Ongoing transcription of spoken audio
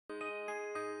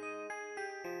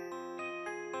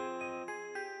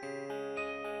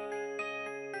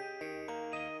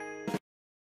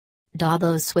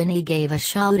Dabo Swinney gave a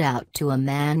shout-out to a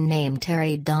man named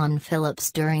Terry Don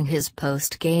Phillips during his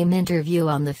post-game interview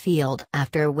on the field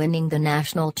after winning the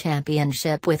national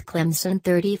championship with Clemson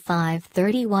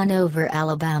 35-31 over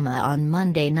Alabama on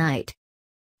Monday night.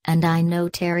 "And I know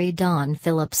Terry Don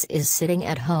Phillips is sitting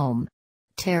at home.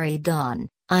 Terry Don,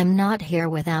 I'm not here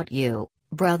without you,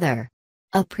 brother.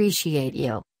 Appreciate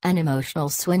you," an emotional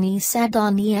Swinney said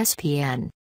on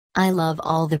ESPN. "I love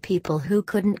all the people who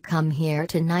couldn't come here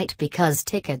tonight because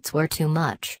tickets were too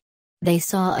much. They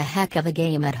saw a heck of a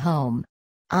game at home.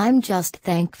 I'm just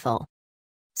thankful."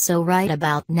 So right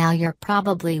about now you're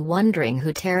probably wondering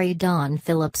who Terry Don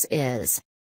Phillips is.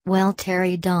 Well,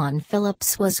 Terry Don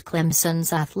Phillips was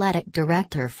Clemson's athletic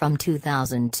director from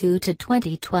 2002 to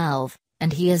 2012,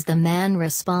 and he is the man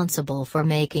responsible for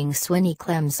making Swinney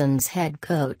Clemson's head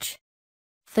coach.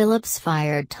 Phillips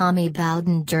fired Tommy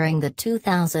Bowden during the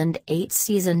 2008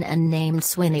 season and named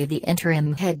Swinney the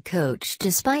interim head coach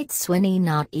despite Swinney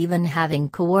not even having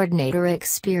coordinator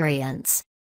experience.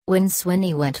 When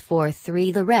Swinney went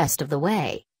 4-3 the rest of the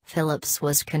way, Phillips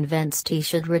was convinced he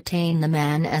should retain the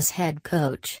man as head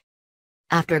coach.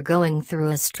 After going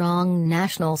through a strong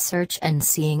national search and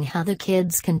seeing how the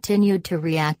kids continued to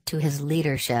react to his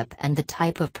leadership and the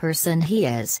type of person he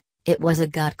is, it was a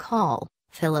gut call,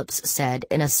 Phillips said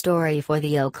in a story for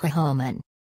the Oklahoman.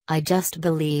 "I just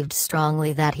believed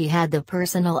strongly that he had the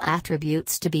personal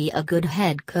attributes to be a good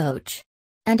head coach.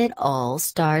 And it all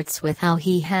starts with how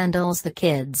he handles the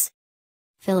kids."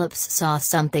 Phillips saw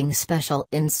something special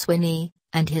in Swinney,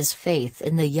 and his faith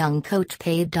in the young coach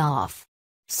paid off.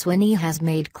 Swinney has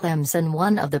made Clemson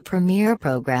one of the premier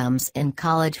programs in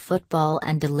college football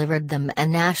and delivered them a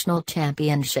national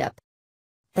championship.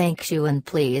 Thank you and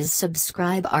please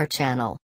subscribe our channel.